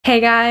Hey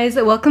guys,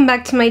 welcome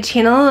back to my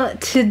channel.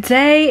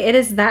 Today it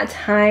is that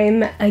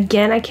time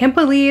again. I can't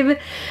believe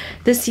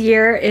this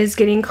year is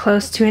getting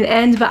close to an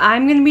end, but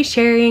I'm going to be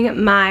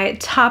sharing my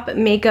top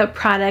makeup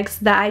products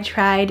that I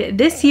tried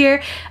this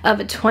year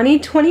of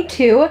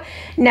 2022.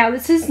 Now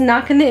this is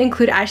not going to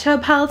include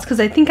eyeshadow palettes because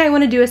I think I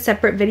want to do a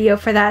separate video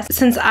for that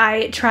since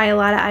I try a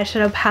lot of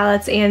eyeshadow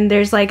palettes and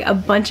there's like a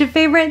bunch of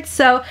favorites.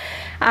 So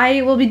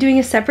I will be doing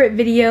a separate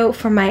video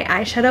for my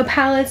eyeshadow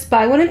palettes, but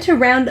I wanted to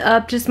round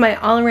up just my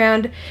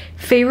all-around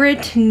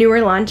favorite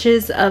newer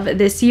launches of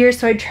this year.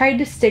 So I tried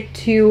to stick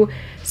to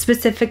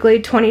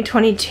specifically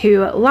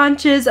 2022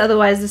 launches,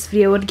 otherwise this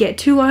video would get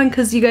too long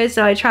because you guys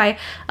know I try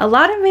a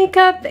lot of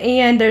makeup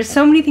and there's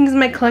so many things in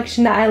my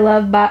collection that I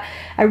love, but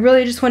I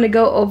really just want to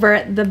go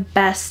over the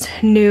best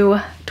new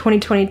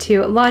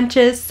 2022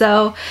 launches.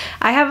 So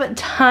I have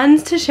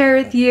tons to share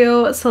with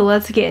you, so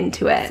let's get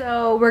into it.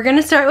 So we're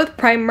gonna start with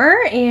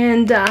primer,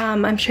 and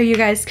I'm sure you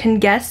guys can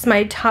guess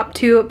my top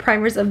 2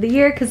 primers of the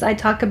year because I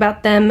talk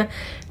about them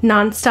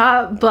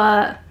non-stop,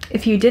 but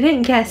if you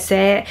didn't guess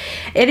it,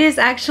 it is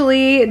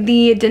actually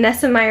the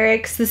Danessa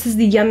Myricks. This is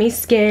the Yummy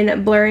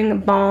Skin Blurring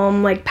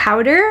Balm like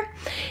powder,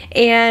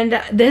 and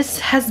this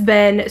has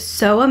been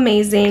so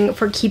amazing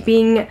for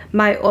keeping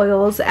my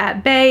oils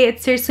at bay.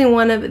 It's seriously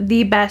one of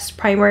the best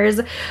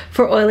primers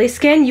for oily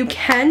skin. You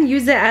can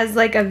use it as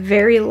like a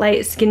very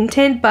light skin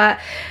tint, but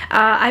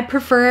I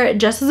prefer it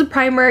just as a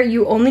primer.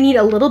 You only need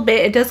a little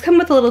bit. It does come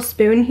with a little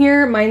spoon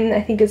here. Mine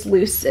I think is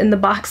loose in the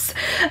box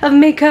of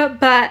makeup,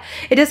 but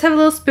it does have a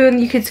little spoon.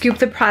 You could scoop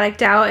the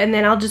product out, and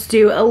then I'll just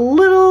do a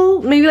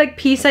little, maybe like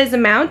pea-sized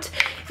amount,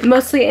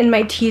 mostly in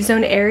my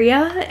T-zone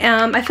area.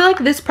 I feel like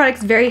this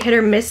product's very hit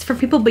or miss for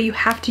people, but you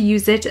have to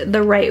use it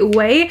the right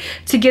way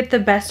to get the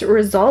best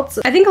results.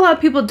 I think a lot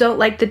of people don't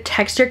like the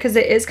texture because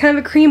it is kind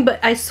of a cream, but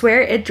I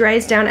swear it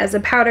dries down as a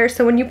powder.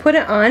 So when you put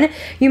it on,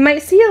 you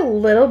might see a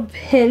little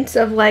hint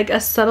of like a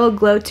subtle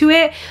glow to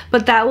it,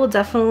 but that will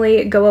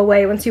definitely go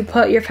away once you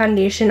put your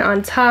foundation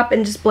on top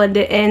and just blend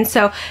it in.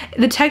 So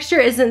the texture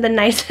isn't the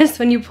nicest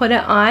when you put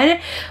it on,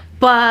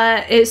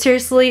 but it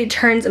seriously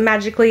turns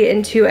magically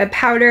into a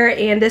powder,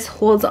 and this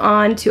holds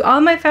on to all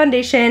my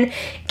foundation,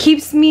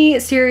 keeps me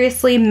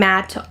seriously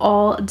matte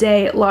all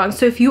day long.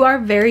 So if you are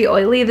very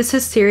oily, this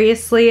is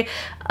seriously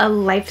a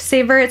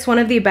lifesaver. It's one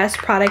of the best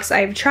products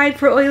I've tried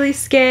for oily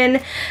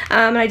skin,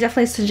 and I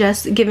definitely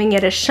suggest giving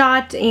it a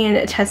shot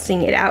and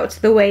testing it out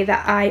the way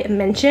that I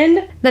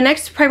mentioned. The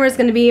next primer is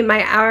going to be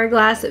my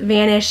Hourglass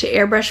Vanish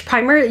Airbrush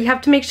Primer. You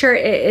have to make sure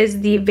it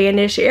is the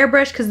Vanish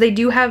Airbrush because they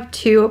do have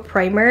 2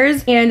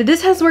 primers, and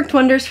this has worked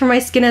wonders for my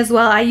skin as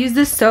well. I use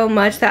this so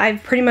much that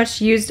I've pretty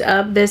much used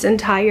up this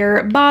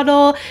entire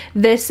bottle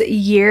this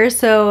year,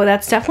 so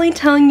that's definitely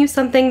telling you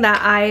something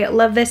that I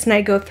love this and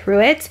I go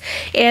through it.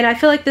 And I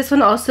feel like this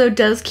one also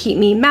does keep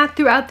me matte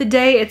throughout the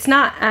day. It's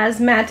not as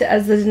matte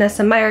as the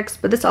Danessa Myricks,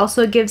 but this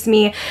also gives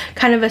me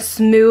kind of a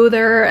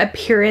smoother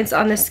appearance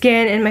on the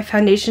skin, and my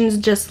foundations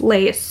just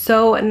lay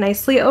so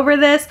nicely over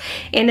this,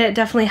 and it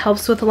definitely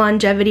helps with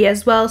longevity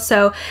as well.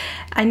 So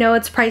I know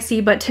it's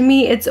pricey, but to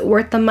me it's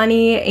worth the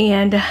money,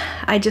 and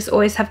I just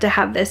always have to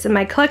have this in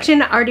my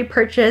collection. I already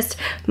purchased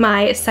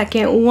my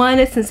second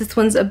one since this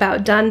one's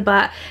about done,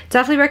 but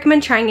definitely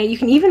recommend trying it. You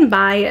can even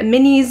buy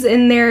minis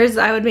in theirs.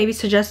 I would maybe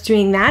suggest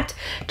doing that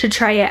to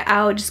try it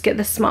out, just get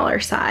the smaller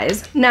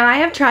size. Now I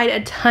have tried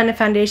a ton of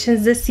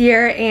foundations this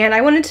year, and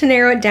I wanted to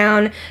narrow it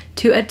down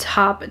to a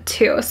top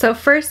 2. So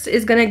first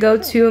is gonna go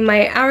to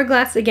my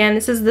Hourglass. Again,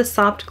 this is the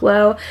Soft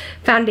Glow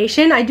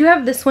foundation. I do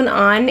have this one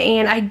on,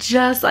 and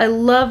I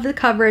love the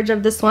coverage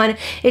of this one.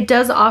 It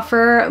does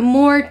offer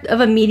more of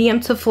a medium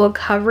to full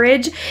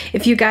coverage.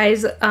 If you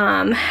guys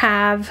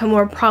have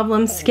more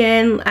problem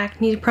skin,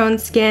 acne prone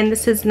skin,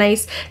 this is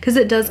nice because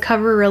it does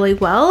cover really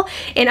well,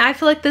 and I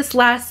feel like this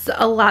lasts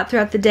a lot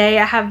throughout the day.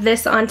 I have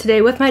this on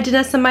today with my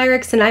Danessa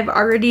Myricks, and I've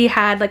already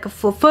had like a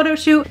full photo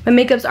shoot. My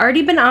makeup's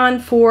already been on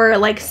for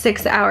like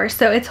 6 hours,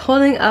 so it's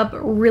holding up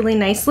really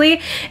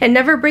nicely. It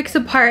never breaks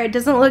apart. It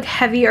doesn't look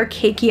heavy or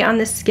cakey on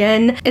the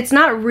skin. It's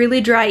not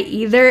really dry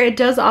either. It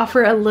does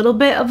offer a little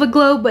bit of a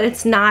glow, but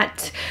it's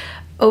not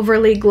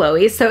overly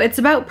glowy, so it's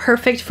about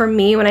perfect for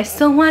me when I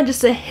still want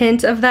just a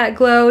hint of that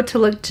glow to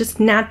look just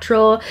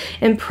natural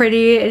and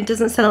pretty. It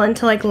doesn't settle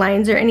into like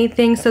lines or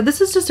anything, so this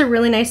is just a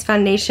really nice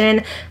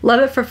foundation. Love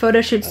it for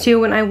photo shoots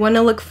too. When I want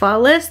to look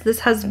flawless,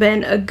 this has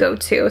been a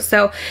go-to.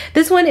 So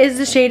this one is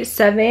the shade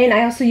 7.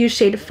 I also use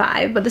shade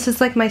 5, but this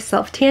is like my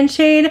self-tan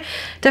shade.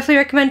 Definitely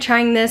recommend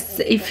trying this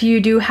if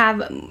you do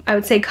have, I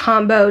would say,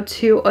 combo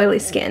to oily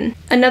skin.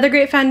 Another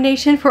great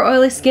foundation for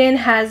oily skin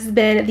has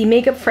been the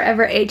Makeup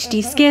Forever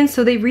HD Skin.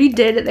 So they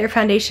redid their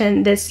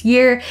foundation this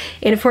year,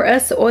 and for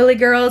us oily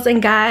girls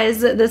and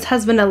guys, this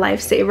has been a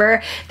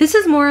lifesaver. This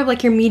is more of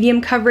like your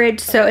medium coverage,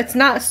 so it's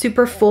not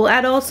super full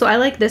at all, so I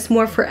like this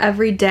more for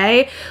every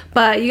day.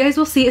 But you guys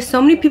will see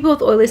so many people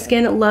with oily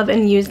skin love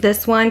and use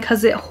this one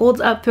because it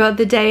holds up throughout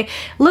the day,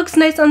 looks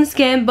nice on the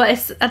skin, but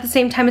it's, at the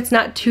same time, it's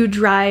not too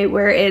dry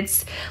where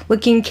it's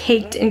looking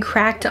caked and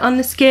cracked on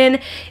the skin.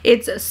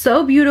 It's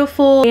so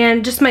beautiful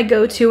and just my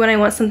go-to when I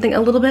want something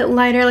a little bit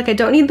lighter. Like, I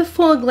don't need the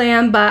full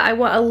glam, but I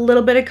want a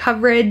little bit of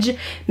coverage.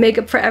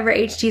 Makeup Forever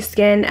HD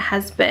Skin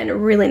has been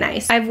really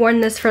nice. I've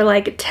worn this for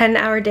like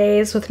 10-hour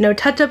days with no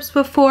touch-ups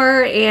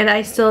before, and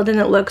I still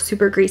didn't look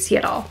super greasy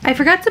at all. I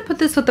forgot to put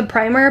this with the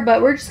primer,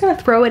 but we're just gonna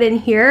throw it in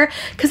here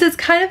because it's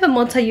kind of a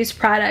multi-use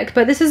product.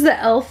 But this is the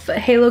e.l.f.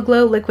 Halo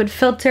Glow Liquid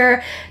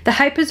Filter. The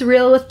hype is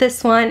real with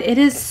this one. It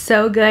is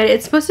so good.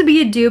 It's supposed to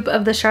be a dupe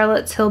of the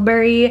Charlotte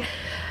Tilbury,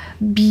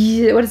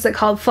 what is it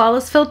called?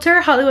 Flawless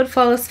Filter, Hollywood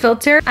Flawless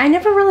Filter. I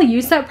never really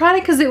used that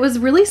product because it was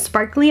really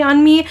sparkly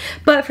on me,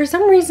 but for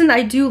some reason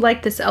I do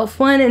like this e.l.f.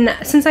 one, and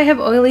since I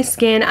have oily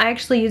skin, I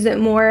actually use it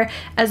more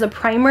as a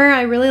primer.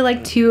 I really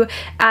like to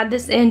add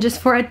this in just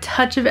for a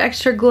touch of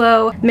extra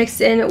glow, mixed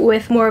in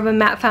with more of a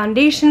matte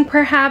foundation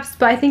perhaps,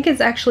 but I think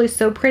it's actually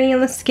so pretty on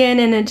the skin,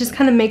 and it just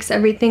kind of makes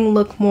everything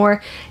look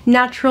more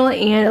natural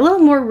and a little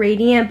more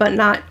radiant but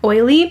not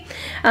oily.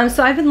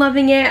 So I've been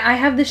loving it. I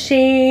have the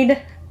shade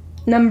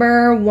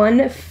number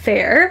 1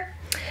 Fair.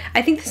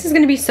 I think this is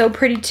going to be so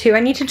pretty too. I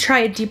need to try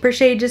a deeper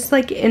shade just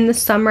like in the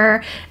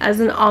summer as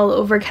an all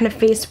over kind of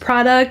face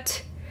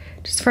product,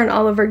 just for an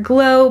all over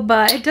glow,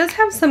 but it does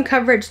have some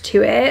coverage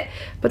to it,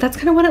 but that's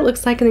kind of what it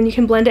looks like, and then you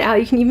can blend it out.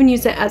 You can even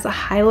use it as a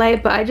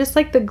highlight, but I just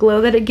like the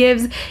glow that it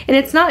gives, and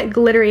it's not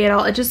glittery at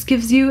all. It just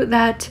gives you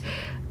that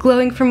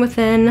glowing from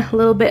within, a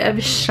little bit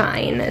of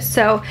shine.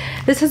 So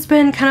this has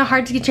been kind of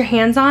hard to get your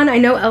hands on. I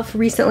know e.l.f.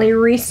 recently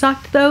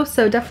restocked though,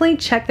 so definitely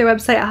check their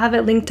website. I'll have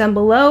it linked down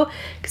below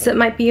because it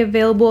might be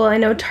available. I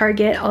know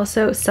Target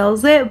also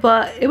sells it,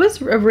 but it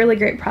was a really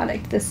great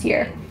product this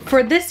year.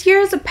 For this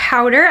year's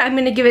powder, I'm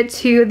going to give it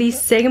to the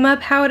Sigma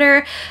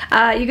powder.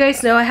 You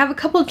guys know I have a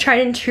couple tried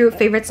and true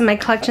favorites in my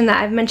collection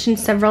that I've mentioned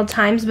several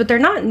times, but they're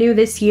not new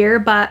this year.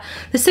 But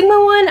the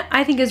Sigma one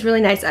I think is really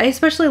nice. I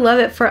especially love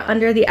it for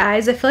under the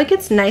eyes. I feel like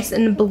it's nice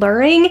and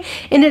blurring,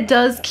 and it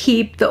does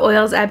keep the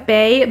oils at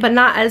bay, but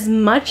not as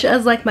much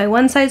as like my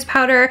One Size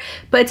powder,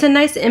 but it's a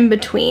nice in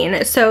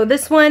between. So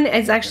this one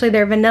is actually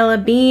their Vanilla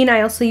Bean.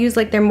 I also use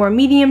like their more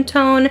medium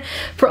tone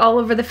for all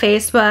over the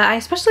face, but I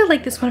especially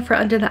like this one for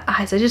under the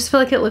eyes. I just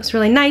feel like it looks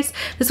really nice.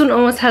 This one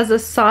almost has a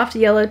soft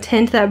yellow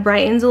tint that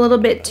brightens a little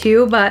bit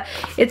too, but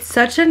it's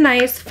such a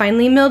nice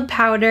finely milled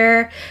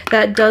powder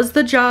that does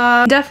the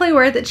job. Definitely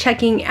worth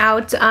checking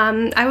out.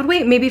 I would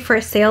wait maybe for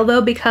a sale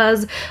though,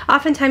 because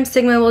oftentimes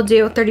Sigma will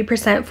do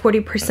 30%,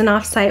 40%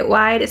 off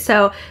site-wide,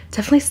 so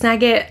definitely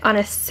snag it on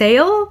a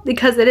sale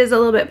because it is a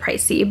little bit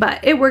pricey, but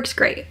it works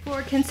great.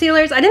 For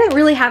concealers, I didn't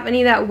really have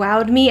any that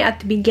wowed me at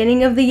the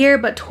beginning of the year,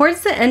 but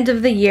towards the end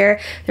of the year,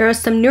 there was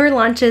some newer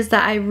launches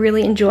that I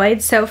really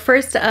enjoyed. So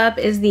first up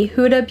is the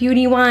Huda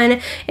Beauty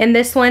one, and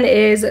this one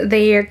is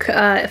their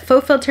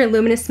Faux Filter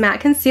Luminous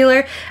Matte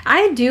Concealer.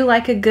 I do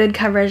like a good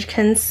coverage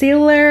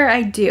concealer.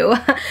 I do.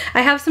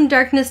 I have some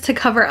darkness to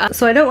cover up,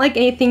 so I don't like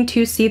anything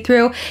too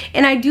see-through,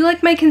 and I do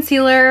like my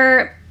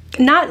concealer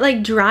not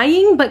like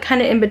drying, but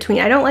kind of in between.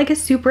 I don't like a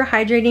super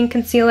hydrating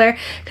concealer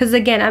because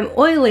again, I'm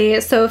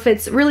oily, so if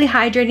it's really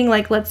hydrating,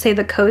 like let's say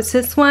the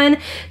Kosas one,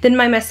 then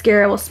my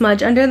mascara will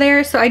smudge under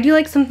there. So I do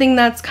like something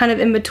that's kind of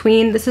in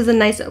between. This is a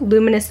nice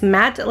luminous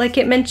matte like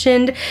it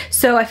mentioned,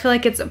 so I feel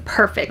like it's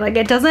perfect. Like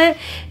it doesn't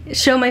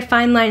show my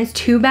fine lines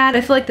too bad.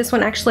 I feel like this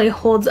one actually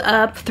holds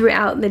up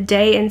throughout the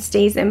day and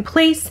stays in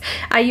place.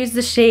 I use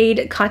the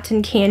shade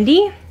Cotton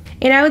Candy.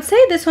 And I would say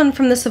this one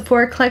from the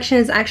Sephora collection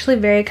is actually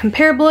very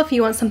comparable if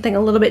you want something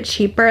a little bit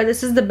cheaper.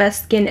 This is the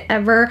Best Skin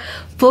Ever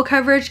full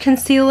coverage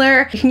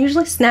concealer. You can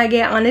usually snag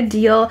it on a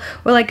deal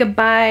or like a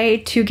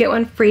buy two get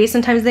one free.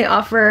 Sometimes they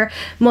offer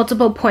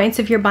multiple points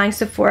if you're buying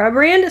Sephora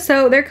brand.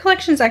 So their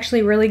collection is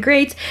actually really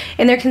great,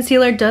 and their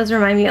concealer does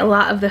remind me a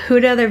lot of the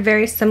Huda. They're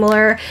very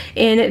similar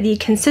in the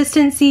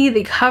consistency,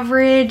 the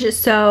coverage,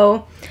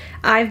 so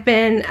I've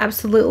been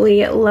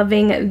absolutely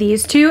loving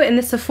these two. In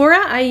the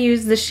Sephora, I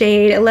use the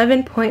shade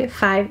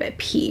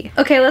 11.5p.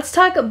 Okay, let's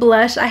talk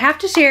blush. I have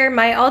to share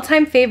my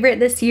all-time favorite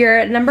this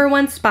year,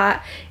 #1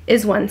 spot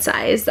is One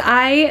Size.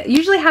 I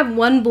usually have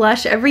one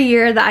blush every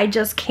year that I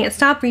just can't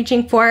stop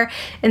reaching for,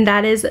 and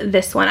that is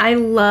this one. I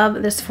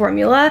love this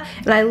formula,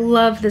 and I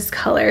love this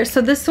color.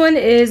 So this one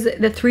is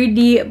the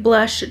 3D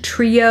Blush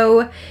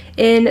Trio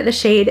in the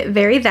shade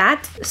Very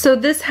That. So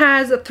this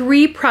has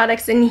 3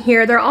 products in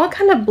here. They're all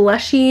kind of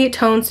blushy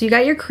tones. So you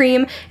got your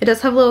cream, it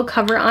does have a little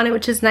cover on it,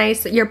 which is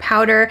nice, your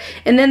powder,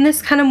 and then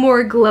this kind of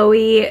more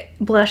glowy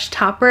blush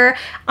topper.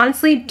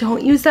 Honestly,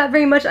 don't use that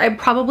very much. I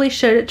probably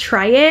should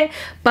try it,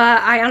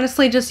 but I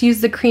honestly just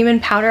use the cream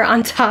and powder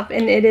on top,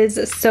 and it is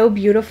so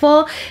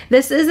beautiful.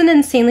 This is an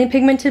insanely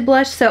pigmented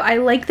blush, so I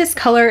like this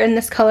color and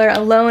this color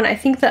alone. I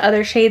think the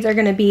other shades are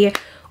going to be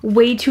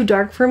way too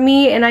dark for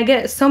me, and I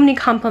get so many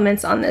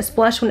compliments on this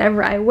blush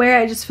whenever I wear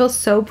it. I just feel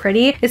so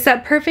pretty. It's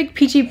that perfect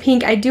peachy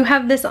pink. I do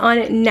have this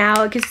on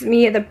now. It gives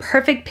me the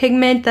perfect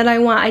pigment that I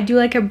want. I do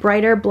like a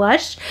brighter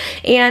blush,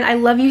 and I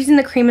love using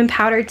the cream and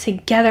powder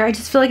together. I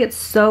just feel like it's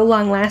so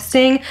long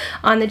lasting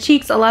on the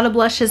cheeks. A lot of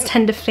blushes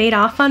tend to fade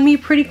off on me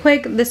pretty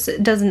quick. This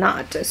does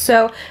not.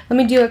 So let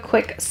me do a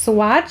quick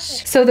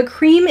swatch. So the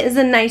cream is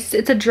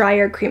it's a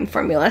drier cream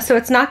formula, so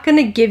it's not going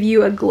to give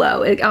you a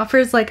glow. It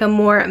offers like a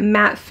more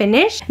matte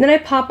finish. And then I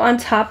pop on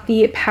top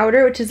the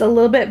powder, which is a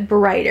little bit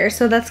brighter,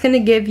 so that's going to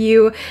give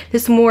you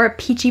this more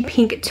peachy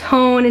pink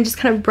tone and just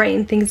kind of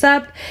brighten things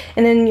up.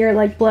 And then your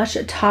like blush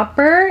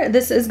topper,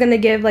 this is going to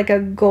give like a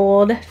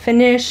gold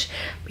finish.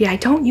 Yeah, I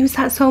don't use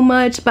that so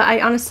much, but I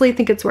honestly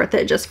think it's worth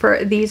it just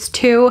for these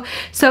two.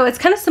 So it's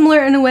kind of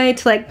similar in a way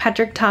to like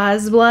Patrick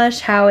Ta's blush,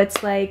 how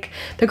it's like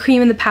the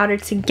cream and the powder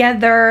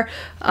together,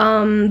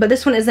 but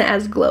this one isn't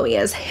as glowy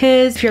as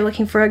his. If you're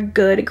looking for a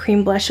good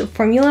cream blush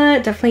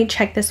formula, definitely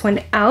check this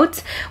one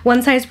out.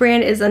 One Size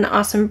brand is an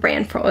awesome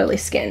brand for oily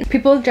skin.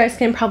 People with dry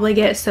skin probably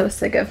get so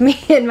sick of me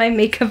and my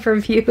makeup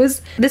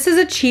reviews. This is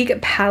a cheek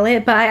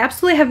palette, but I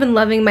absolutely have been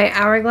loving my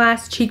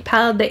Hourglass cheek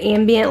palette, the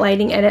Ambient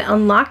Lighting Edit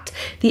Unlocked,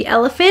 the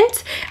Elephant.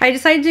 I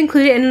decided to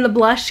include it in the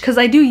blush because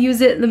I do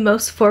use it the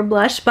most for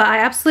blush, but I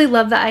absolutely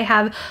love that I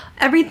have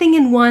everything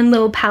in one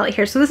little palette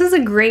here. So this is a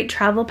great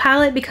travel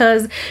palette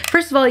because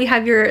first of all, you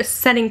have your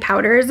setting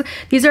powders.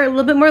 These are a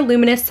little bit more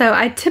luminous, so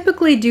I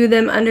typically do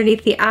them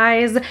underneath the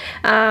eyes.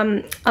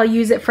 I'll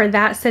use it for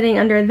that setting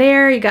under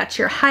there. You got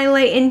your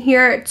highlight in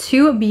here,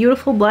 two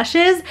beautiful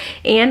blushes,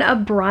 and a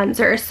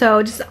bronzer.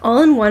 So just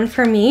all in one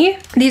for me.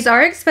 These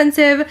are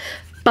expensive,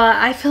 but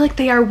I feel like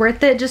they are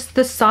worth it. Just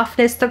the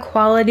softness, the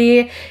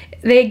quality.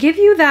 They give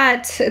you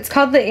that, it's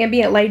called the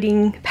ambient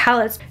lighting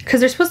palettes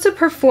because they're supposed to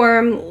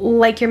perform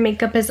like your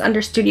makeup is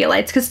under studio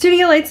lights, because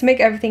studio lights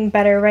make everything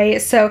better,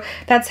 right? So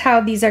that's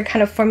how these are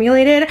kind of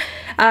formulated.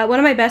 One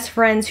of my best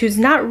friends who's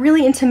not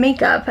really into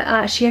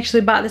makeup, she actually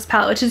bought this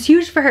palette, which is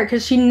huge for her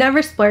because she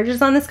never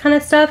splurges on this kind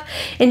of stuff,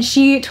 and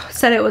she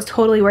said it was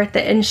totally worth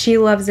it, and she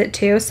loves it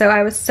too. So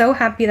I was so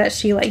happy that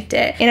she liked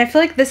it. And I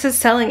feel like this is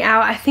selling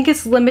out. I think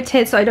it's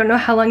limited, so I don't know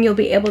how long you'll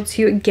be able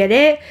to get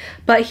it,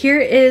 but here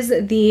is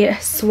the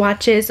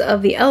swatches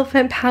of the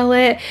Elephant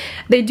palette.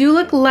 They do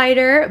look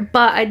lighter,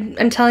 but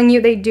I'm telling you,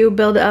 they do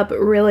build up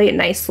really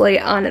nicely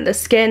on the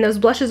skin. Those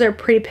blushes are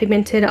pretty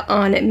pigmented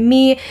on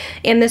me,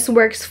 and this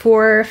works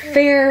for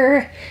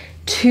fair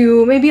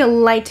to maybe a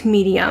light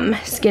medium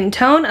skin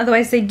tone.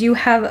 Otherwise, they do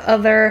have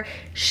other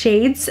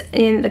shades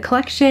in the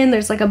collection.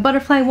 There's like a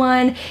butterfly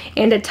one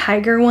and a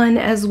tiger one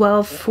as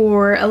well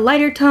for a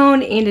lighter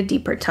tone and a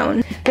deeper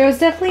tone. There was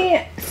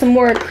definitely some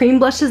more cream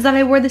blushes that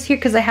I wore this year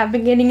because I have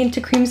been getting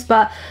into creams,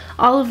 but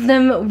all of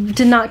them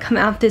did not come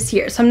out this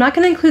year, so I'm not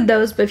going to include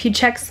those, but if you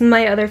check some of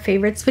my other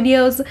favorites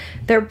videos,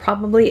 they're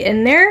probably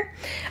in there.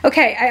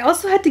 Okay, I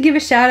also had to give a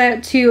shout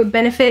out to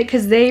Benefit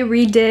because they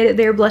redid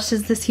their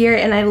blushes this year,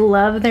 and I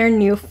love their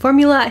new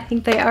formula. I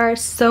think they are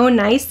so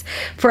nice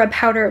for a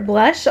powder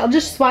blush. I'll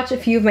just swatch a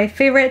few of my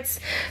favorites,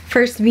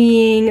 first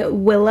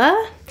being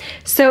Willa.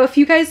 So if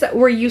you guys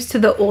were used to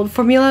the old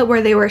formula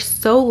where they were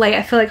so light,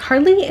 I feel like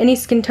hardly any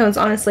skin tones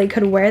honestly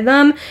could wear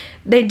them.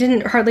 They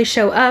didn't hardly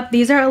show up.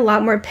 These are a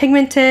lot more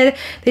pigmented.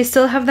 They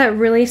still have that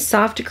really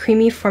soft,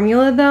 creamy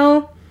formula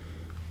though,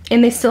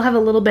 and they still have a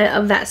little bit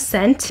of that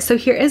scent. So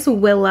here is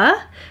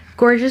Willa.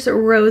 Gorgeous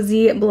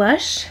rosy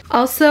blush.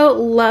 Also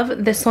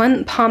love this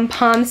one, Pom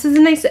Pom. This is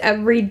a nice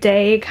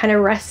everyday kind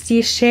of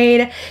rusty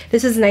shade.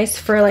 This is nice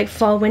for like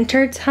fall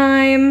winter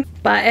time,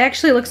 but it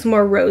actually looks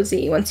more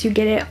rosy once you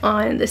get it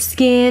on the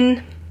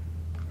skin.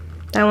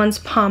 That one's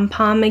Pom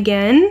Pom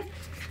again.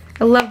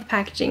 I love the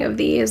packaging of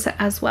these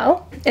as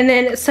well. And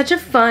then such a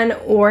fun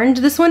orange.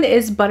 This one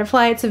is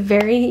Butterfly. It's a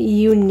very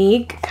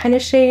unique kind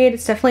of shade.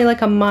 It's definitely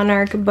like a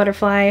Monarch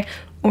Butterfly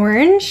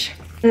orange.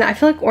 And I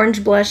feel like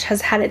orange blush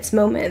has had its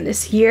moment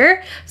this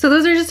year. So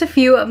those are just a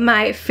few of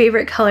my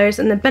favorite colors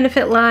in the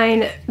Benefit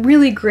line.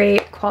 Really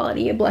great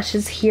quality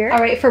blushes here. All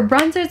right, for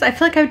bronzers, I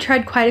feel like I've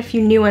tried quite a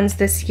few new ones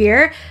this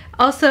year.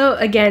 Also,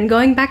 again,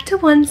 going back to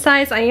One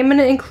Size, I am going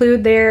to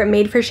include their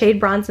Made for Shade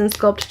Bronze and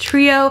Sculpt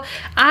Trio.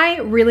 I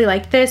really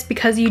like this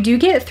because you do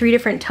get 3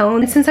 different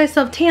tones. And since I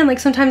still have tan, like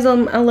sometimes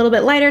I'm a little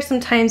bit lighter,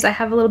 sometimes I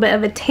have a little bit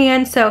of a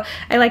tan, so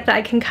I like that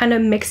I can kind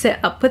of mix it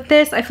up with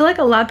this. I feel like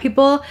a lot of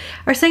people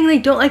are saying they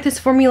don't like this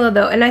formula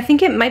though, and I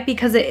think it might be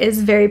because it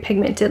is very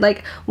pigmented.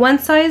 Like One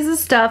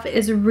Size's stuff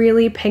is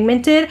really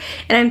pigmented,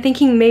 and I'm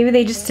thinking maybe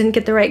they just didn't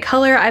get the right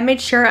color. I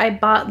made sure I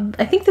bought,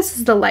 I think this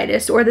is the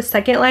lightest or the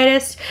second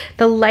lightest,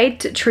 the light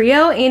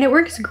trio, and it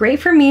works great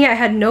for me. I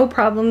had no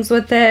problems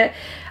with it.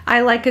 I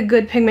like a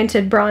good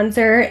pigmented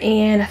bronzer,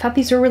 and I thought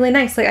these were really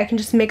nice. Like I can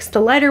just mix the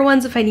lighter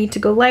ones if I need to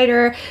go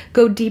lighter,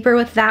 go deeper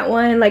with that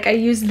one. Like I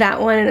used that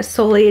one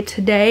solely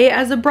today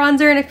as a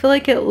bronzer, and I feel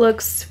like it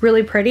looks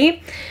really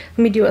pretty. Let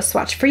me do a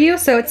swatch for you.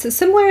 So it's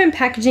similar in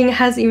packaging. It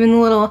has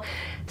even little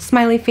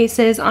smiley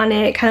faces on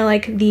it, kind of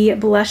like the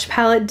blush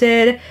palette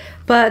did,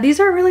 but these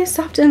are really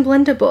soft and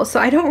blendable, so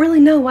I don't really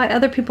know why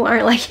other people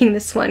aren't liking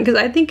this one because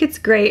I think it's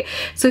great.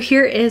 So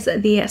here is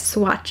the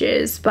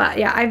swatches, but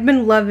yeah, I've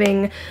been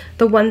loving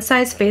the One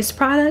Size Face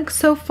products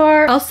so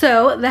far.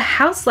 Also, the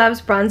Haus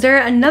Labs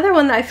bronzer, another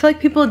one that I feel like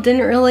people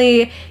didn't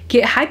really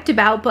get hyped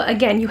about, but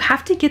again, you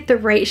have to get the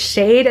right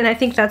shade, and I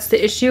think that's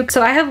the issue.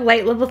 So I have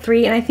light level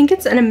 3, and I think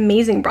it's an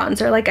amazing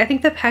bronzer. Like, I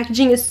think the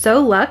packaging is so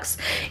luxe,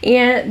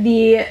 and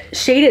the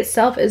shade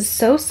itself is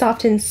so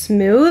soft and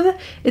smooth.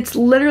 It's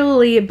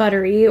literally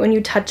buttery when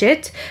you touch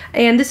it,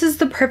 and this is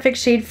the perfect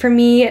shade for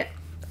me,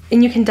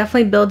 and you can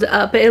definitely build it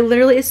up, but it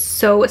literally is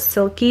so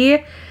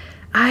silky.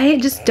 I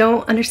just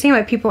don't understand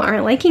why people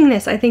aren't liking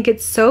this. I think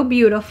it's so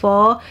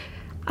beautiful.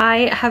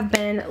 I have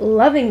been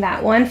loving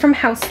that one from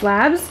Haus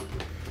Labs.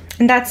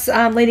 And that's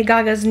Lady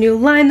Gaga's new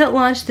line that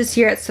launched this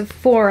year at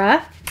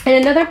Sephora. And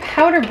another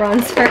powder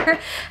bronzer,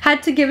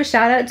 had to give a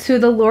shout out to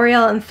the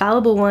L'Oreal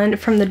Infallible one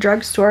from the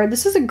Drugstore.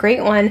 This is a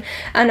great one,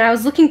 and I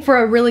was looking for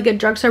a really good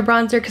drugstore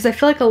bronzer because I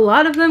feel like a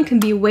lot of them can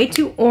be way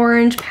too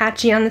orange,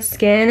 patchy on the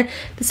skin.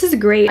 This is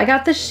great. I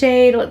got the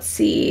shade, let's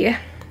see,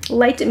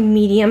 light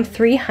medium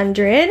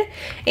 300,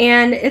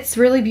 and it's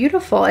really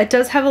beautiful. It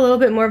does have a little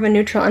bit more of a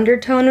neutral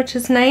undertone, which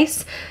is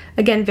nice.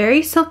 Again,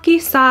 very silky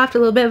soft, a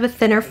little bit of a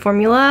thinner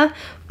formula,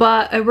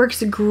 but it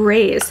works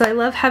great. So I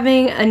love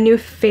having a new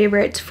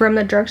favorite from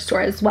the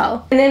drugstore as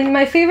well. And then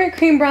my favorite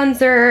cream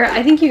bronzer,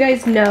 I think you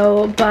guys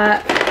know,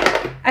 but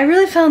I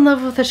really fell in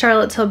love with the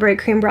Charlotte Tilbury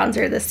cream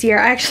bronzer this year.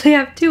 I actually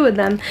have two of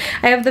them.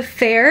 I have the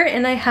fair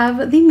and I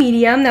have the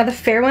medium. Now the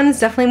fair one is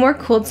definitely more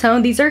cool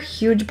tone. These are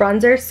huge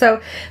bronzers, so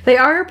they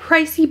are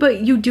pricey,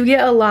 but you do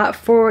get a lot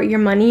for your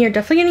money. You're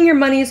definitely getting your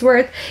money's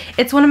worth.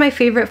 It's one of my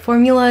favorite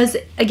formulas.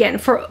 Again,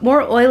 for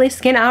more oily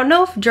skin, I don't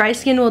know if dry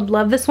skin would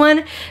love this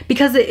one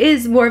because it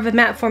is more of a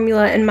matte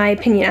formula in my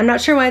opinion. I'm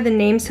not sure why the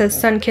name says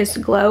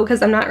Sun-Kissed Glow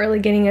because I'm not really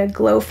getting a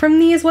glow from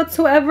these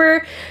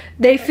whatsoever.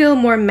 They feel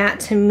more matte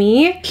to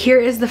me. Here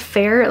is the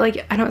fair,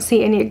 like I don't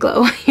see any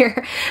glow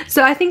here.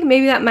 So I think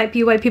maybe that might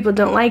be why people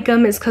don't like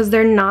them, is because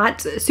they're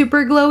not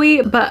super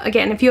glowy. But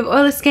again, if you have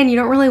oily skin, you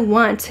don't really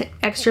want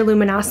extra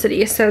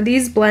luminosity. So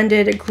these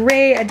blended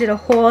great. I did a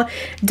whole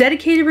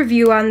dedicated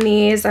review on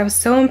these. I was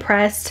so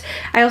impressed.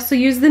 I also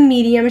used the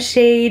medium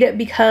shade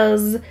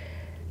because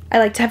I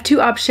like to have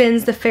two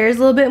options. The fair is a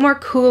little bit more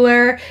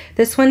cooler.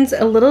 This one's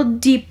a little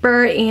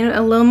deeper and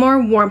a little more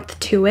warmth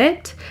to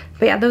it.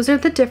 But yeah, those are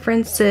the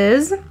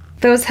differences.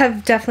 Those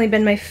have definitely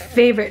been my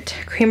favorite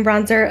cream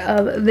bronzer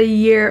of the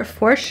year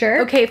for sure.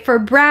 Okay, for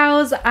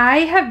brows, I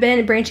have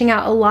been branching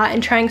out a lot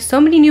and trying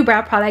so many new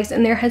brow products,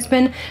 and there has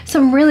been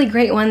some really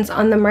great ones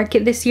on the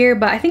market this year,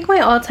 but I think my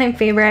all-time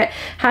favorite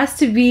has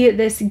to be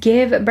this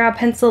Give brow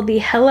pencil, the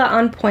Hella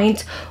On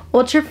Point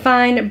Ultra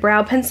Fine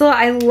Brow Pencil.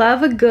 I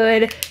love a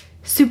good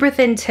super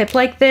thin tip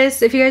like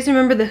this. If you guys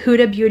remember the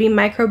Huda Beauty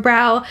Micro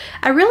Brow,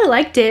 I really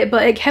liked it,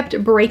 but it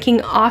kept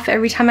breaking off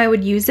every time I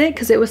would use it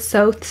because it was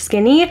so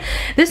skinny.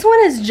 This one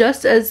is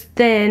just as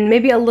thin,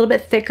 maybe a little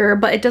bit thicker,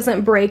 but it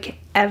doesn't break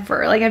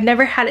ever. Like, I've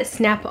never had it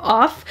snap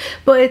off,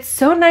 but it's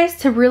so nice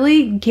to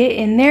really get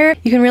in there.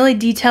 You can really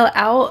detail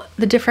out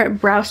the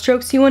different brow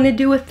strokes you want to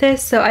do with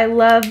this, so I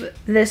love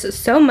this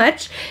so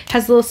much. It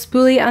has a little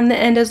spoolie on the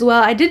end as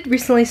well. I did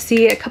recently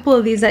see a couple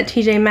of these at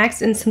TJ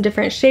Maxx in some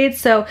different shades,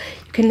 so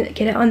you can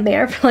get it on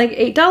there for like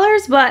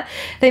 $8, but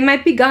they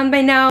might be gone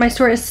by now. My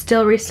store is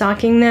still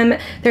restocking them.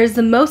 There's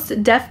the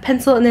Most Def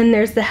pencil, and then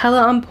there's the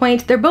Hella On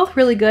Point. They're both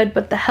really good,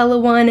 but the Hella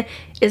one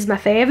is my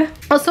fave.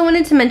 Also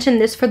wanted to mention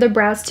this for the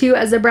brows too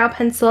as a brow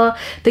pencil.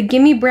 The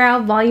Gimme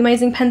Brow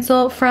Volumizing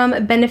Pencil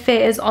from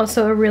Benefit is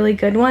also a really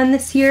good one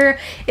this year.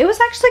 It was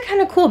actually kind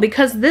of cool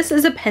because this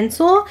is a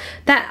pencil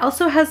that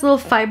also has little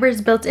fibers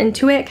built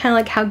into it, kind of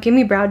like how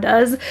Gimme Brow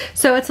does.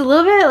 So it's a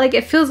little bit like,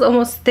 it feels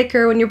almost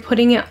thicker when you're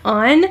putting it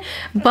on,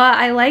 but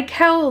I like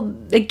how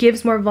it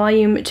gives more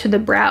volume to the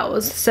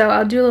brows. So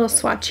I'll do a little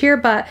swatch here,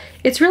 but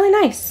it's really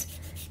nice.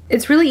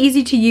 It's really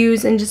easy to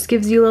use and just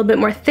gives you a little bit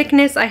more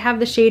thickness. I have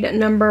the shade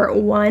number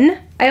 1.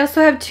 I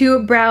also have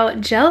two brow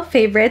gel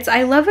favorites.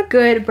 I love a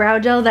good brow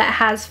gel that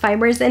has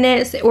fibers in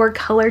it or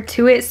color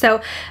to it.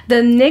 So the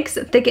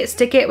NYX Thick It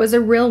Stick It was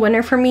a real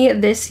winner for me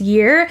this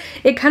year.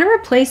 It kind of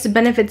replaced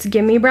Benefit's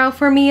Gimme Brow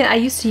for me. I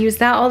used to use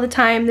that all the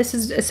time. This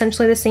is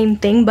essentially the same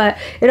thing, but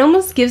it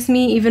almost gives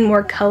me even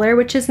more color,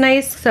 which is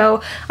nice.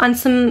 So on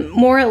some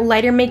more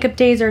lighter makeup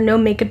days or no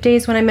makeup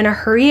days when I'm in a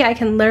hurry, I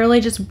can literally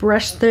just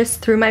brush this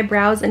through my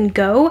brows and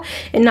go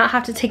and not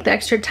have to take the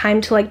extra time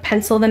to like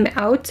pencil them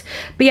out.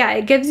 But yeah,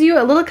 it gives you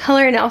a little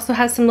color, and it also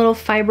has some little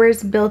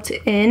fibers built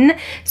in.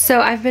 So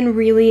I've been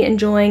really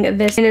enjoying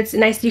this, and it's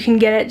nice you can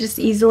get it just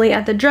easily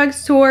at the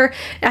drugstore.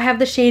 I have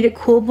the shade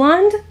Cool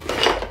Blonde.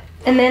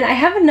 And then I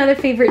have another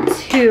favorite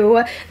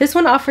too. This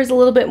one offers a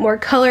little bit more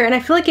color and I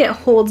feel like it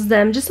holds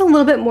them just a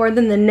little bit more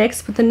than the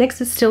NYX, but the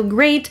NYX is still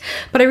great.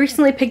 But I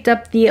recently picked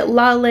up the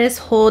Lawless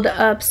Hold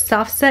Up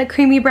Soft Set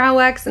Creamy Brow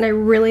Wax and I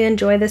really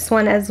enjoy this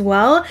one as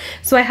well.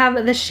 So I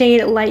have the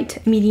shade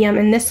Light Medium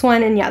in this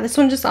one, and yeah, this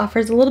one just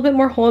offers a little bit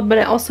more hold, but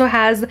it also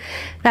has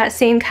that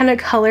same kind of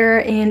color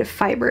and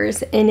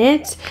fibers in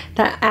it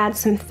that add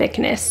some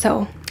thickness.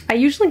 So I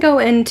usually go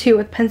in too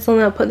with pencil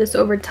and I'll put this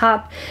over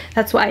top.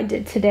 That's what I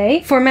did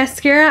today. For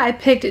mascara, I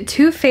picked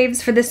two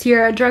faves for this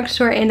year, a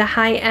drugstore and a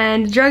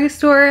high-end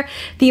drugstore.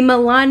 The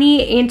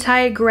Milani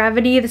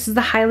Anti-Gravity. This is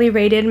the highly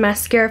rated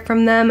mascara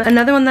from them.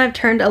 Another one that I've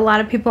turned a lot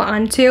of people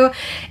onto.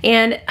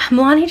 And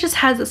Milani just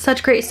has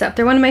such great stuff.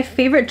 They're one of my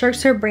favorite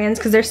drugstore brands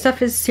because their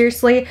stuff is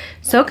seriously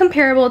so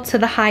comparable to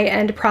the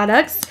high-end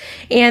products.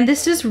 And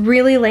this just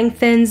really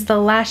lengthens the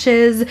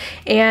lashes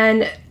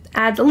and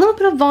adds a little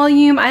bit of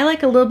volume. I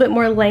like a little bit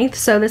more length,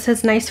 so this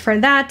is nice for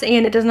that,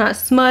 and it does not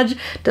smudge,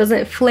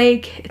 doesn't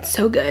flake. It's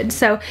so good.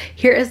 So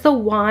here is the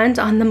wand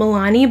on the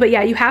Milani, but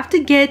yeah, you have to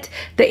get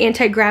the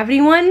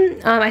anti-gravity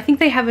one. I think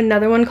they have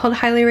another one called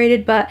highly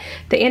rated, but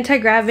the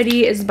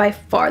anti-gravity is by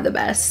far the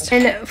best.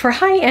 And for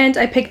high end,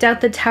 I picked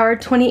out the Tower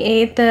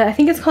 28, I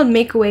think it's called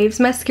Make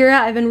Waves mascara.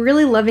 I've been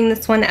really loving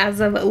this one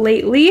as of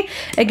lately.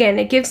 Again,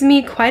 it gives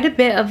me quite a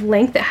bit of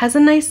length. It has a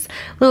nice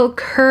little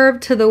curve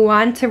to the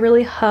wand to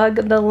really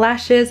hug the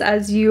lashes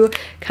as you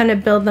kind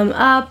of build them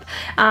up.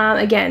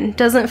 Again,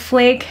 doesn't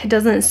flake,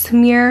 doesn't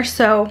smear,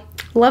 so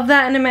love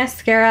that in a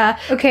mascara.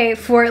 Okay,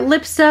 for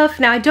lip stuff,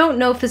 now I don't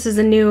know if this is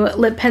a new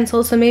lip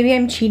pencil, so maybe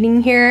I'm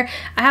cheating here.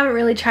 I haven't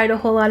really tried a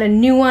whole lot of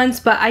new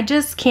ones, but I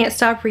just can't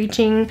stop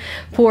reaching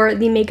for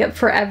the Makeup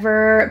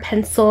Forever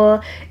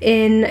pencil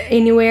in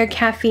Anywhere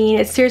Caffeine.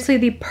 It's seriously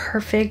the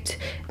perfect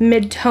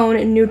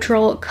mid-tone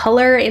neutral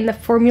color, and the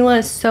formula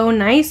is so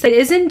nice. It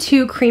isn't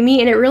too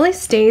creamy and it really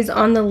stays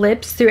on the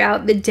lips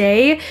throughout the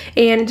day,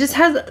 and it just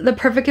has the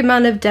perfect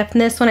amount of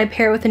depthness when I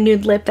pair it with a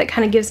nude lip that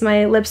kind of gives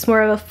my lips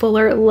more of a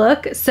fuller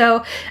look.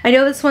 So I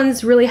know this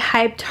one's really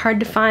hyped, hard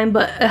to find,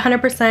 but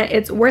 100%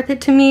 it's worth it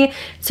to me.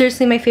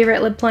 Seriously my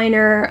favorite lip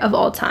liner of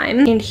all time.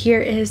 And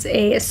here is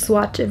a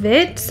swatch of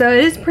it. So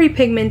it is pretty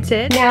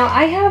pigmented. Now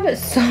I have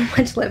so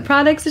much lip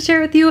products to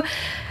share with you.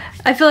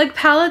 I feel like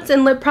palettes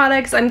and lip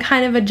products I'm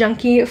kind of a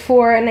junkie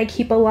for, and I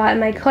keep a lot in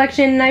my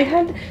collection, and I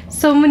had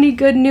so many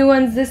good new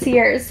ones this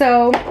year.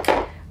 So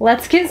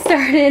let's get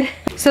started.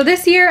 So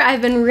this year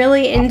I've been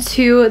really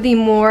into the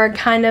more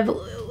kind of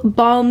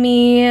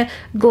balmy,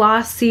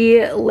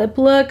 glossy lip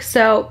look,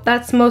 so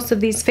that's most of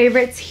these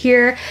favorites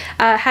here.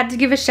 Had to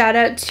give a shout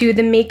out to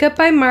the Makeup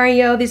by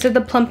Mario. These are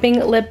the plumping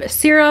lip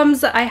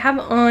serums. I have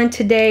on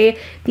today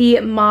the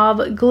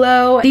Mauve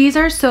Glow. These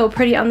are so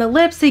pretty on the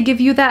lips. They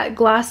give you that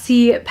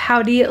glossy,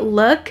 pouty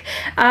look.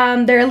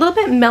 They're a little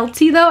bit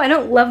melty though. I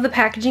don't love the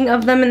packaging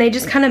of them, and they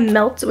just kind of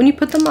melt when you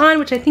put them on,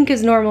 which I think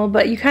is normal,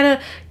 but you kind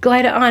of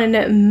glide it on and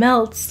it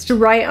melts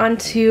right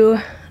onto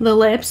the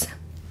lips.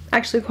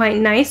 Actually quite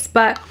nice,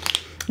 but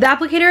the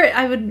applicator,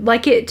 I would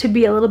like it to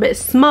be a little bit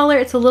smaller.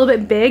 It's a little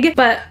bit big,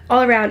 but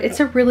all around it's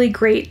a really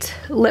great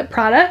lip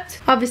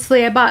product.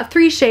 Obviously I bought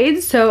 3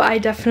 shades, so I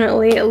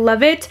definitely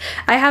love it.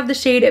 I have the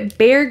shade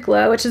Bare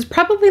Glow, which is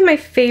probably my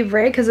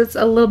favorite because it's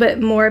a little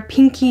bit more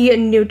pinky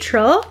and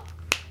neutral.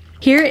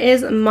 Here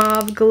is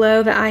Mauve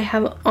Glow that I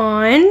have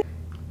on.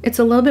 It's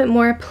a little bit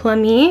more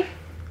plummy.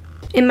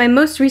 And my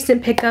most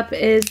recent pickup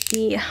is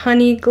the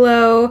Honey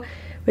Glow,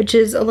 which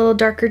is a little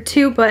darker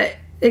too, but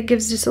it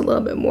gives just a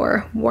little bit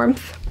more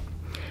warmth.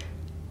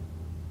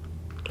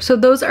 So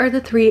those are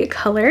the 3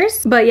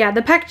 colors. But yeah,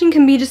 the packaging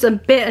can be just a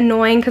bit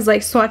annoying because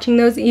like swatching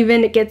those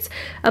even, it gets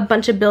a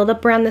bunch of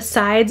buildup around the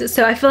sides.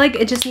 So I feel like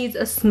it just needs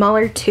a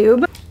smaller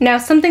tube. Now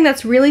something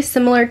that's really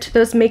similar to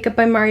those Makeup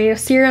by Mario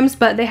serums,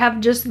 but they have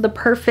just the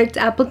perfect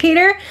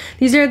applicator.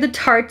 These are the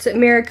Tarte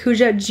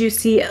Maracuja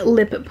Juicy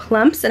Lip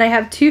Plumps, and I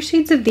have 2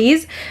 shades of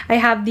these. I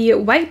have the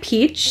White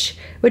Peach,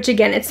 which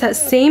again, it's that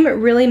same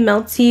really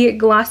melty,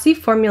 glossy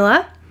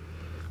formula.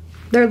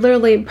 They're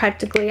literally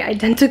practically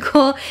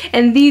identical,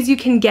 and these you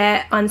can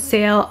get on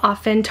sale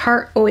often.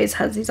 Tarte always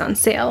has these on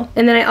sale.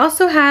 And then I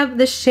also have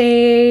the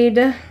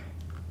shade,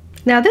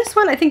 now this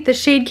one, I think the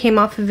shade came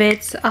off of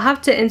it. I'll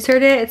have to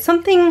insert it. It's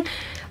something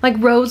like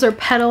Rose or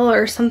Petal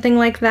or something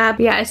like that.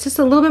 But yeah, it's just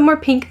a little bit more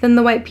pink than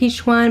the White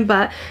Peach one,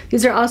 but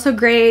these are also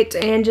great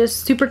and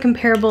just super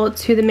comparable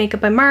to the Makeup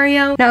by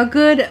Mario. Now a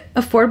good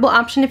affordable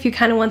option if you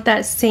kind of want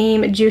that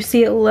same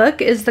juicy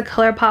look is the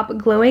ColourPop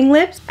Glowing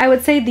Lips. I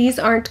would say these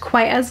aren't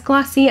quite as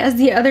glossy as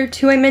the other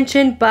 2 I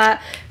mentioned, but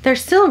they're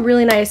still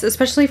really nice,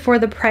 especially for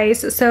the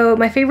price. So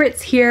my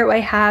favorites here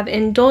I have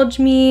Indulge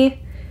Me.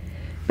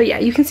 But yeah,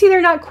 you can see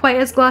they're not quite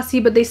as glossy,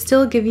 but they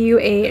still give you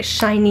a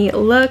shiny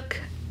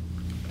look.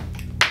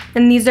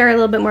 And these are a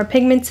little bit more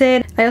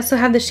pigmented. I also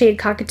have the shade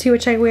Cockatoo,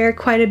 which I wear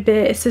quite a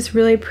bit. It's this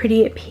really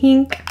pretty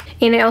pink.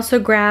 And I also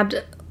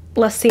grabbed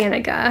La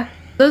Cienega.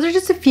 Those are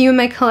just a few in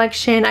my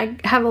collection. I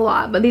have a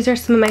lot, but these are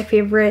some of my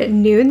favorite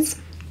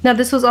nudes. Now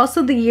this was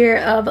also the year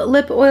of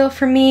lip oil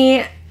for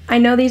me. I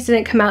know these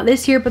didn't come out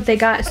this year, but they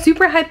got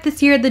super hyped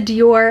this year, the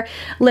Dior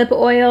lip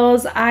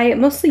oils. I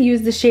mostly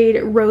use the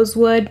shade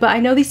Rosewood, but I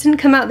know these didn't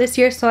come out this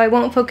year, so I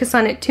won't focus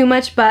on it too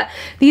much, but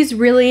these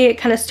really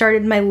kind of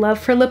started my love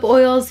for lip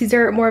oils. These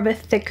are more of a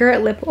thicker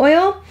lip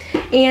oil.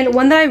 And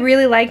one that I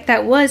really like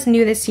that was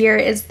new this year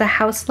is the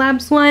House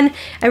Labs one.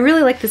 I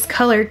really like this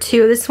color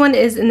too. This one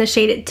is in the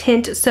shade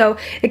Tint, so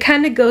it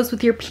kind of goes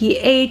with your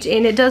pH,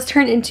 and it does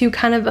turn into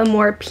kind of a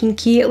more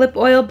pinky lip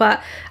oil,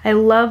 but I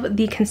love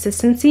the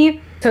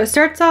consistency. So it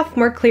starts off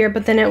more clear,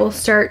 but then it will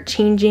start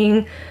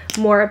changing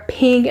more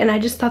pink, and I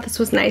just thought this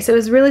was nice. It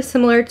was really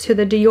similar to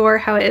the Dior,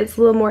 how it is a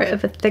little more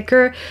of a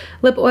thicker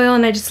lip oil,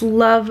 and I just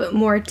love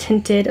more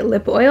tinted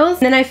lip oils.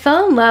 And then I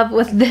fell in love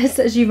with this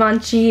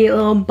Givenchy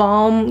little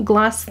balm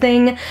gloss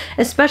thing,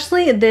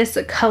 especially this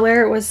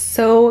color was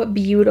so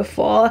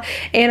beautiful.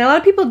 And a lot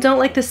of people don't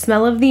like the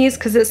smell of these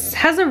because it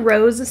has a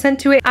rose scent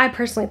to it. I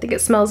personally think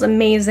it smells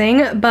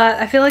amazing, but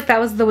I feel like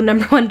that was the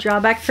 #1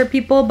 drawback for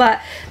people.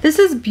 But this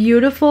is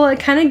beautiful. It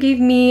kind of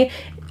gave me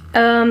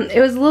it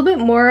was a little bit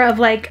more of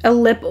like a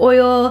lip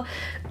oil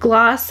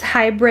gloss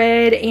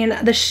hybrid,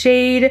 and the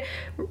shade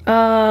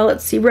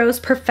let's see, Rose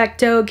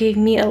Perfecto gave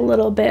me a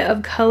little bit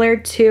of color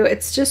too.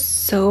 It's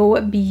just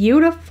so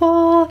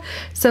beautiful.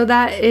 So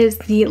that is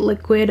the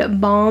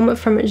liquid balm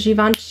from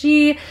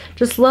Givenchy.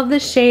 Just love the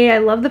shade. I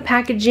love the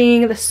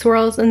packaging, the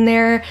swirls in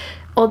there,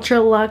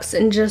 ultra luxe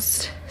and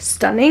just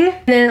stunning.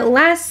 And then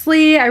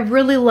lastly, I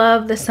really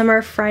love the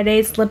Summer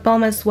Fridays lip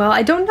balm as well.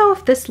 I don't know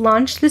if this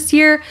launched this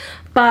year,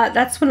 but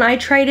that's when I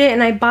tried it,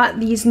 and I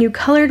bought these new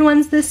colored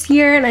ones this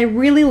year, and I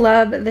really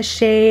love the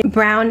shade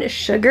Brown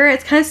Sugar.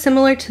 It's kind of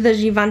similar to the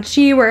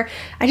Givenchy, where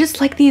I just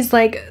like these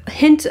like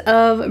hint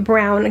of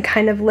brown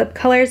kind of lip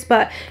colors,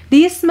 but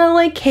these smell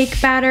like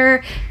cake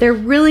batter. They're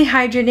really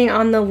hydrating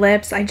on the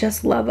lips. I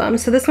just love them.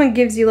 So this one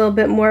gives you a little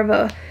bit more of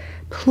a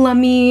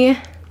plummy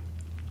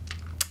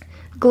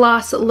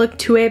gloss look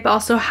to it, but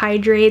also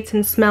hydrates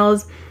and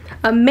smells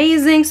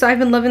amazing. So I've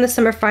been loving the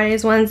Summer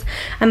Fridays ones.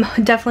 I'm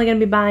definitely going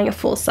to be buying a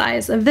full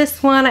size of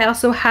this one. I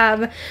also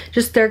have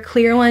just their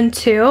clear one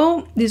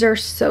too. These are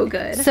so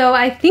good. So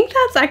I think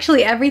that's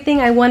actually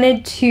everything I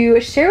wanted to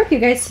share with you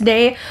guys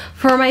today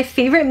for my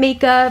favorite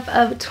makeup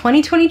of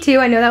 2022.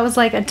 I know that was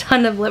like a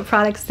ton of lip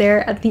products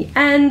there at the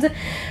end,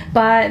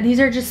 but these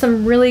are just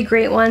some really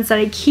great ones that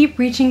I keep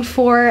reaching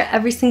for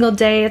every single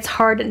day. It's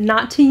hard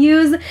not to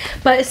use,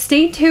 but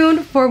stay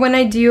tuned for when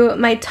I do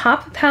my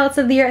top palettes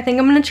of the year. I think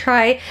I'm going to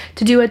try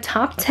to do a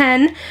top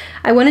 10.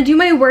 I want to do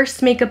my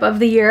worst makeup of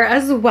the year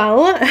as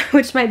well,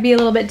 which might be a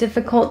little bit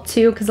difficult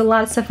too because a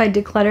lot of stuff I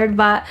decluttered,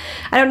 but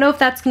I don't know if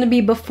that's going to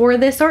be before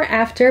this or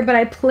after, but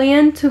I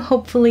plan to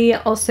hopefully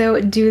also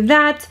do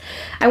that.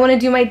 I want to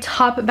do my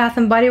top Bath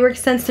 & Body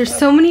Works scents. There's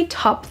so many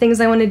top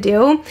things I want to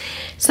do.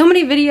 So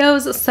many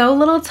videos, so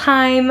little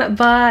time,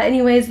 but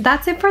anyways,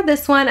 that's it for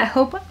this one. I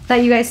hope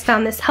that you guys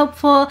found this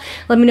helpful.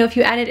 Let me know if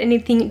you added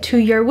anything to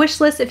your wish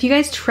list. If you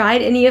guys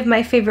tried any of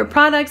my favorite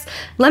products,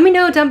 let me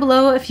know down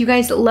below if you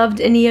guys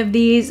loved any of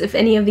these, if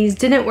any of these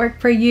didn't work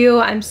for you.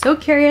 I'm so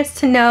curious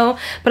to know,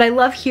 but I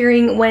love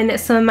hearing when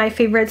some of my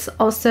favorites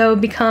also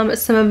become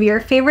some of your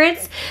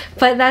favorites.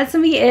 But that's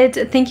gonna be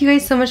it. Thank you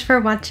guys so much for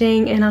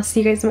watching, and I'll see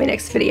you guys in my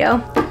next video.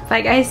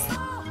 Bye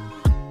guys.